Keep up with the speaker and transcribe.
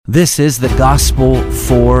This is the Gospel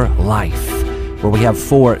for Life, where we have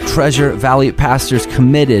 4 Treasure Valley pastors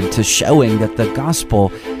committed to showing that the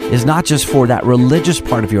gospel is not just for that religious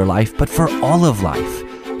part of your life, but for all of life.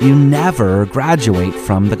 You never graduate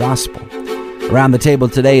from the gospel. Around the table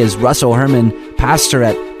today is Russell Herman, pastor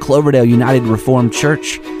at Cloverdale United Reformed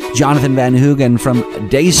Church, Jonathan Van Hoogen from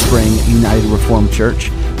Dayspring United Reformed Church,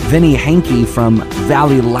 Vinny Hankey from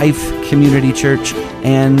Valley Life Community Church,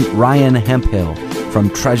 and Ryan Hemphill from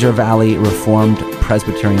Treasure Valley Reformed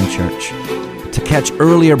Presbyterian Church. To catch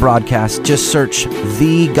earlier broadcasts, just search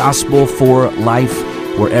The Gospel for Life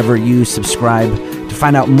wherever you subscribe. To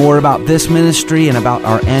find out more about this ministry and about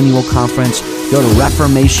our annual conference, go to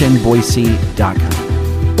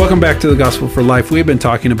reformationboise.com. Welcome back to the Gospel for Life. We've been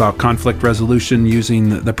talking about conflict resolution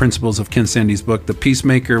using the principles of Ken Sande's book, The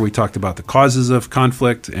Peacemaker. We talked about the causes of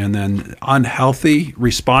conflict and then unhealthy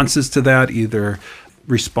responses to that, either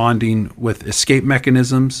responding with escape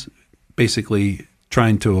mechanisms, basically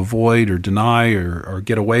trying to avoid or deny or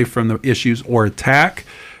get away from the issues, or attack,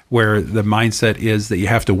 where the mindset is that you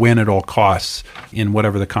have to win at all costs in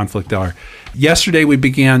whatever the conflict are. Yesterday, we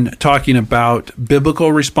began talking about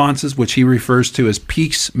biblical responses, which he refers to as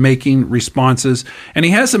peacemaking responses. And he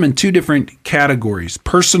has them in 2 different categories.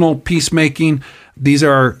 Personal peacemaking, these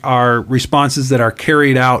are responses that are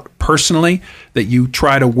carried out personally, that you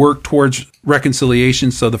try to work towards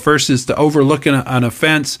reconciliation. So the first is to overlook an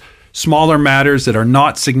offense, smaller matters that are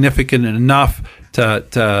not significant enough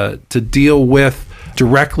to deal with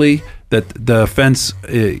directly, that the offense,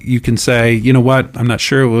 you can say, you know what, I'm not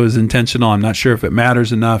sure it was intentional, I'm not sure if it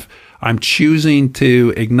matters enough, I'm choosing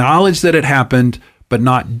to acknowledge that it happened, but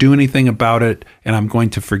not do anything about it, and I'm going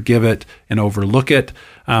to forgive it and overlook it.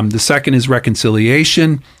 The second is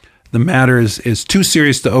reconciliation. The matter is too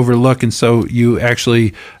serious to overlook, and so you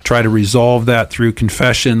actually try to resolve that through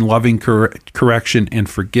confession, loving correction, and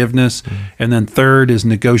forgiveness. Mm-hmm. And then third is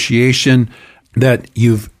negotiation, that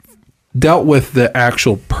you've dealt with the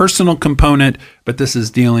actual personal component, but this is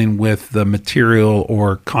dealing with the material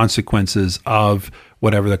or consequences of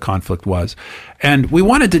whatever the conflict was. And we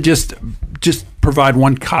wanted to just provide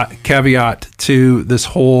one caveat to this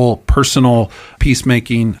whole personal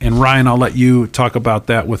peacemaking. And Ryan, I'll let you talk about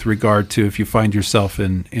that with regard to if you find yourself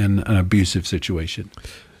in an abusive situation.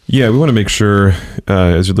 Yeah, we want to make sure,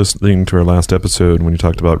 as you're listening to our last episode when you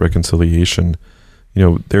talked about reconciliation,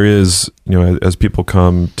 there is, as people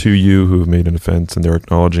come to you who have made an offense and they're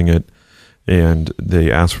acknowledging it and they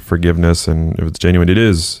ask for forgiveness, and if it's genuine, it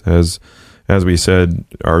is, as we said,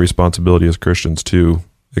 our responsibility as Christians to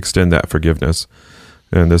extend that forgiveness.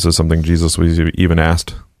 And this is something Jesus was even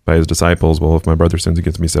asked by his disciples. Well, if my brother sins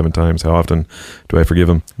against me 7 times, how often do I forgive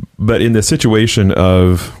him? But in the situation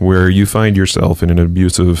of where you find yourself in an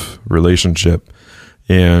abusive relationship,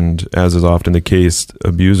 and as is often the case,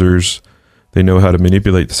 abusers, they know how to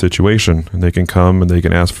manipulate the situation, and they can come and they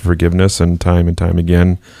can ask for forgiveness and time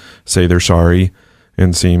again say they're sorry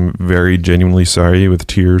and seem very genuinely sorry with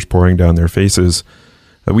tears pouring down their faces.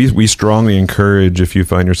 We strongly encourage, if you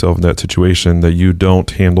find yourself in that situation, that you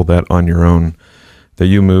don't handle that on your own, that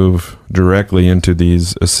you move directly into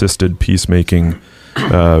these assisted peacemaking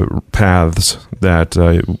paths,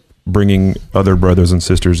 that bringing other brothers and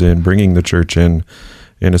sisters in, bringing the church in,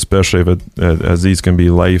 and especially as these can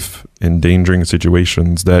be life-endangering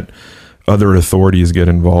situations, that other authorities get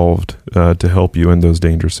involved to help you in those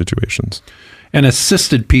dangerous situations. And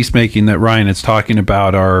assisted peacemaking that Ryan is talking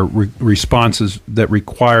about are responses that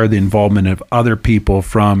require the involvement of other people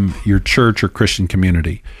from your church or Christian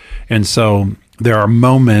community. And so there are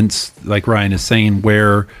moments, like Ryan is saying,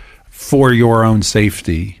 where for your own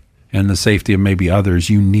safety and the safety of maybe others,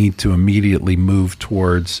 you need to immediately move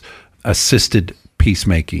towards assisted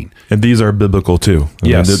peacemaking. And these are biblical too.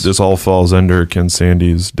 Yes. This all falls under Ken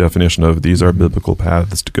Sande's definition of these are biblical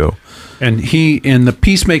paths to go. And he, in the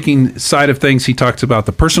peacemaking side of things, he talks about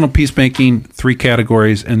the personal peacemaking, 3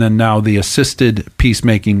 categories, and then now the assisted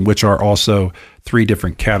peacemaking, which are also 3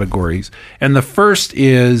 different categories. And the first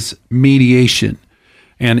is mediation.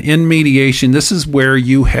 And in mediation, this is where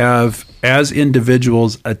you have, as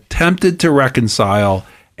individuals, attempted to reconcile,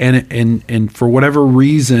 and for whatever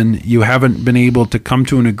reason, you haven't been able to come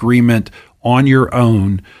to an agreement on your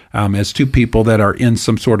own as 2 people that are in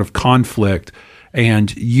some sort of conflict.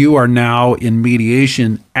 And you are now in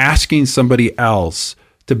mediation asking somebody else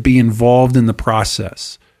to be involved in the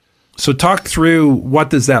process. So talk through, what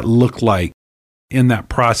does that look like in that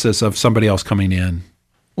process of somebody else coming in?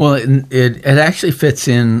 Well, it actually fits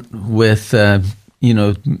in with,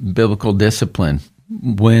 biblical discipline.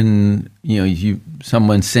 When,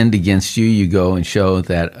 someone sinned against you, you go and show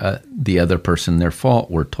that the other person their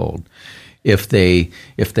fault, we're told. If they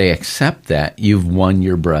accept that, you've won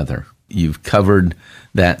your brother. You've covered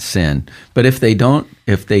that sin. But if they don't,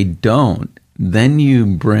 then you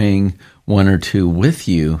bring one or two with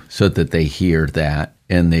you so that they hear that,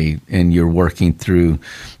 and you're working through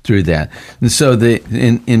that. And so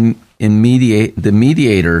the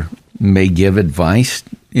mediator may give advice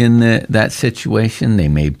in that situation. They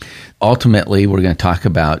may ultimately, we're going to talk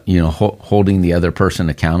about holding the other person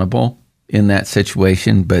accountable in that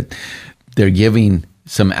situation, but they're giving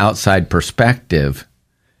some outside perspective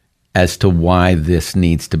as to why this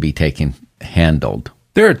needs to be handled.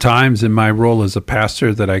 There are times in my role as a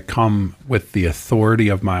pastor that I come with the authority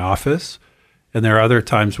of my office, and there are other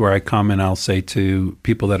times where I come and I'll say to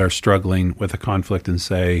people that are struggling with a conflict and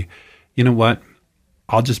say, you know what?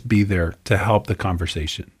 I'll just be there to help the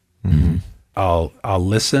conversation. Mm-hmm. I'll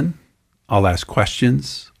listen. I'll ask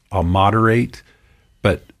questions. I'll moderate.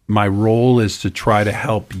 But my role is to try to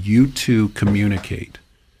help you two communicate.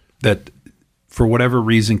 That for whatever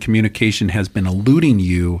reason, communication has been eluding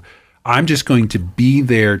you. I'm just going to be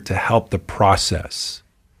there to help the process.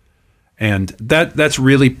 And that's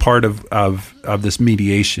really part of this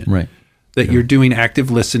mediation. Right. That you're doing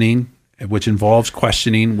active listening, which involves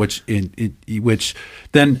questioning, which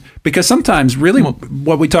then, because sometimes really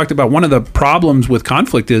what we talked about, one of the problems with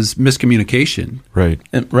conflict is miscommunication. Right.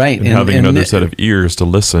 Right. And having another set of ears to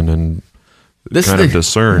listen and kind of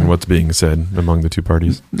discern what's being said among the two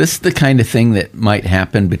parties. This is the kind of thing that might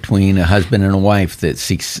happen between a husband and a wife that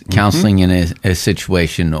seeks counseling in a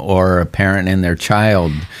situation, or a parent and their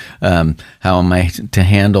child. How am I to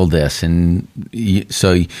handle this? And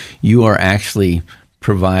so you are actually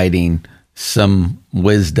providing some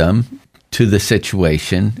wisdom to the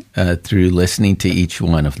situation through listening to each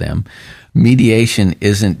one of them. Mediation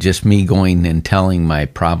isn't just me going and telling my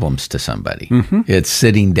problems to somebody. Mm-hmm. It's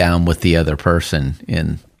sitting down with the other person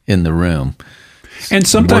in the room. And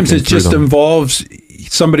sometimes it just involves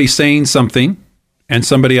somebody saying something and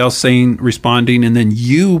somebody else responding, and then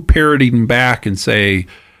you parroting back and say,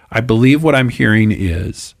 I believe what I'm hearing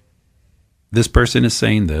is this person is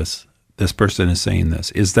saying this. This person is saying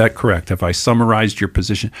this. Is that correct? Have I summarized your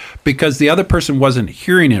position? Because the other person wasn't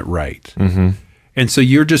hearing it right. Mm-hmm. And so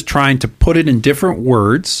you're just trying to put it in different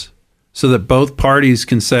words so that both parties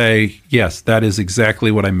can say, yes, that is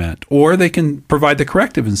exactly what I meant. Or they can provide the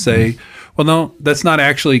corrective and say, well, no, that's not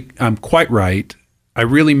actually quite right. I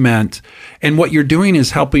really meant. And what you're doing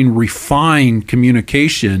is helping refine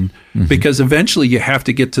communication, because eventually you have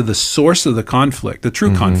to get to the source of the conflict, the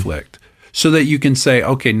true conflict, so that you can say,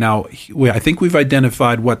 okay, now I think we've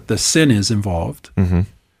identified what the sin is involved. Mm-hmm.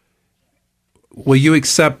 Will you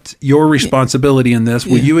accept your responsibility in this?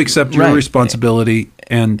 Will you accept your responsibility?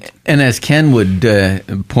 And as Ken would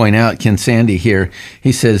point out, Ken Sande here,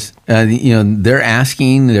 he says, they're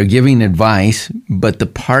asking, they're giving advice, but the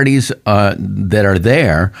parties that are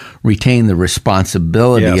there retain the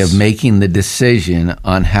responsibility of making the decision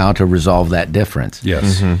on how to resolve that difference.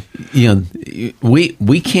 Yes. Mm-hmm.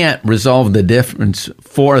 We can't resolve the difference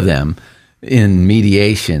for them. In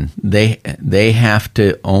mediation, they have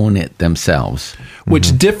to own it themselves,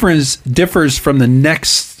 which differs from the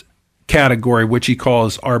next category, which he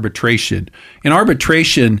calls arbitration. In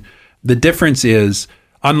arbitration, the difference is,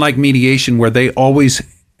 unlike mediation, where they always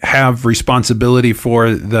have responsibility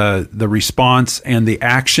for the response and the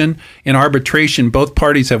action, in arbitration, both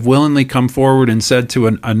parties have willingly come forward and said to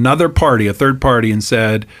another party, a third party, and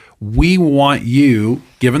said, we want you,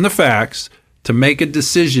 given the facts, to make a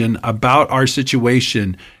decision about our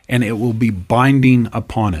situation, and it will be binding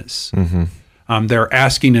upon us. Mm-hmm. They're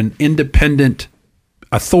asking an independent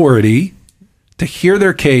authority to hear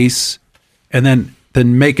their case and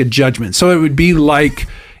then make a judgment. So it would be like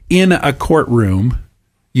in a courtroom,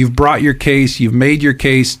 you've brought your case, you've made your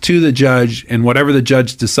case to the judge, and whatever the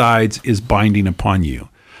judge decides is binding upon you.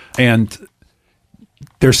 And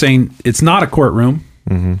they're saying it's not a courtroom.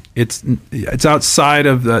 Mm-hmm. It's outside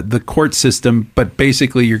of the court system, but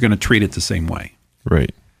basically you're going to treat it the same way.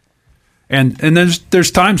 Right. And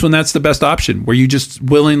there's times when that's the best option, where you just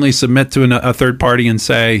willingly submit to a third party and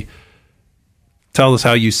say, tell us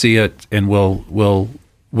how you see it, and we'll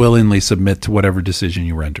willingly submit to whatever decision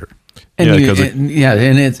you render. And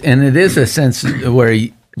it is a sense where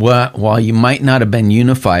while you might not have been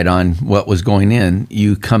unified on what was going in,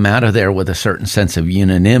 you come out of there with a certain sense of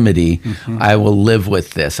unanimity. Mm-hmm. I will live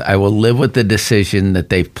with this. I will live with the decision that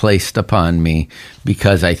they've placed upon me,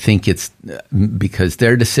 because I think because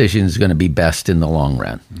their decision is going to be best in the long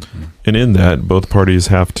run. Mm-hmm. And in that, both parties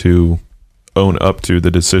have to own up to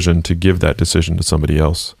the decision to give that decision to somebody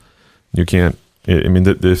else. You can't,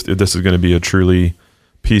 if this is going to be a truly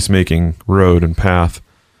peacemaking road and path,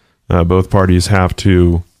 Both parties have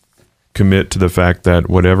to commit to the fact that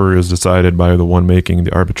whatever is decided by the one making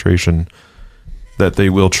the arbitration, that they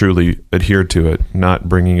will truly adhere to it, not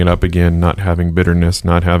bringing it up again, not having bitterness,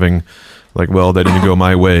 not having like, well, that didn't go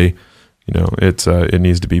my way. It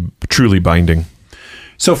needs to be truly binding.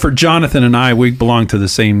 So for Jonathan and I, we belong to the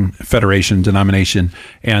same federation denomination,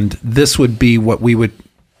 and this would be what we would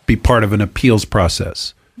be part of an appeals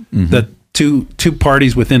process. That two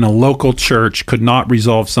parties within a local church could not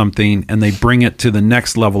resolve something, and they bring it to the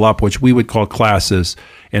next level up, which we would call classes,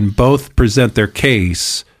 and both present their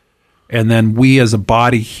case, and then we as a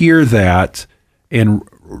body hear that and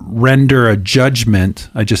render a judgment.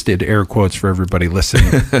 I just did air quotes for everybody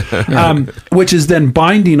listening, which is then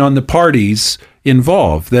binding on the parties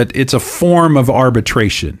involved, that it's a form of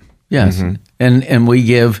arbitration. Yes. And we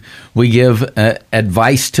give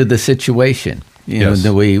advice to the situation.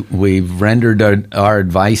 That we've rendered our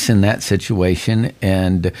advice in that situation.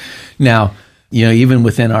 And now, even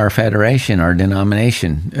within our federation, our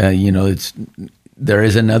denomination, there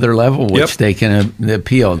is another level which they can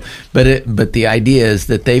appeal. But the idea is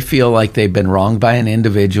that they feel like they've been wronged by an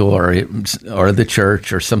individual or the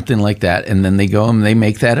church or something like that, and then they go and they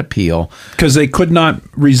make that appeal because they could not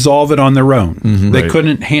resolve it on their own. They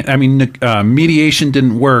couldn't. Mediation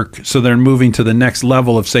didn't work, so they're moving to the next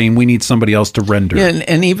level of saying we need somebody else to render. Yeah,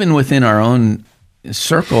 and even within our own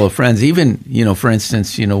circle of friends, even for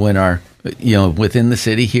instance, when our within the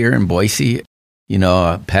city here in Boise.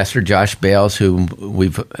 Pastor Josh Bales, who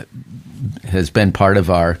has been part of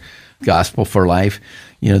our Gospel for Life.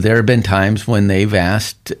 There have been times when they've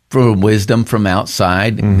asked for wisdom from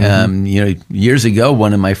outside. Years ago,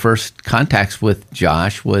 one of my first contacts with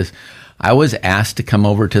Josh was I was asked to come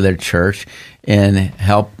over to their church and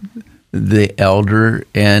help the elder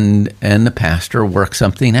and the pastor work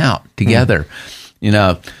something out together.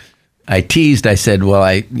 I teased. I said, "Well,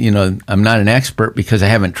 I'm not an expert because I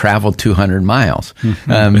haven't traveled 200 miles.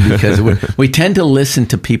 Because we tend to listen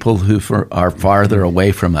to people who are farther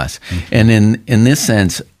away from us, and in this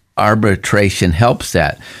sense, arbitration helps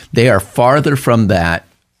that. They are farther from that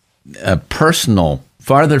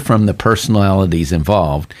farther from the personalities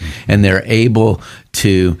involved, and they're able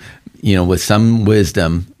to, with some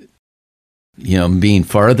wisdom, being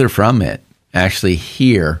farther from it, actually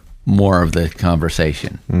hear more of the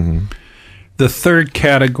conversation." The third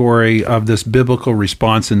category of this biblical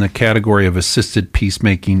response in the category of assisted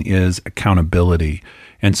peacemaking is accountability.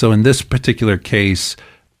 And so in this particular case,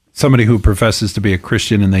 somebody who professes to be a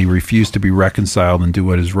Christian and they refuse to be reconciled and do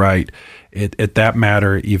what is right, at that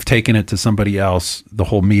matter, you've taken it to somebody else, the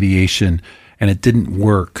whole mediation, and it didn't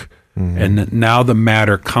work. And now the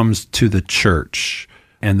matter comes to the church.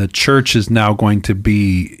 And the church is now going to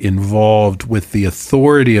be involved with the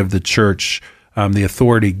authority of the church, the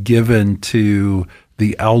authority given to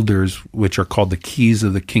the elders, which are called the keys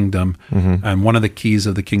of the kingdom. And one of the keys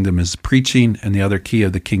of the kingdom is preaching, and the other key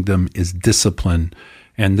of the kingdom is discipline.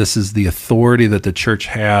 And this is the authority that the church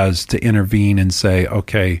has to intervene and say,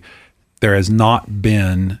 okay, there has not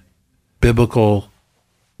been biblical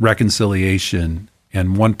reconciliation,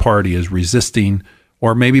 and one party is resisting,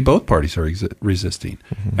 or maybe both parties are resisting.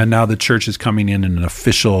 And now the church is coming in an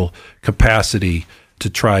official capacity to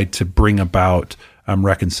try to bring about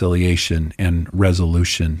reconciliation and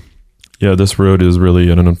resolution. Yeah, this road is really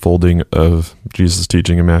an unfolding of Jesus'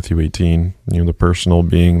 teaching in Matthew 18. The personal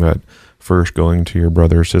being that first going to your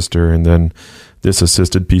brother or sister, and then this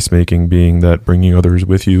assisted peacemaking being that bringing others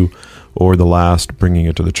with you, or the last bringing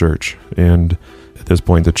it to the church. And at this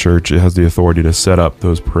point, the church has the authority to set up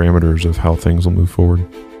those parameters of how things will move forward.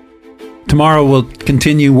 Tomorrow we'll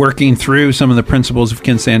continue working through some of the principles of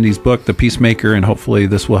Ken Sande's book, The Peacemaker, and hopefully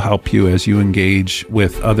this will help you as you engage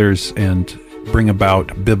with others and bring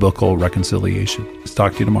about biblical reconciliation. Let's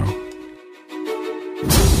talk to you tomorrow.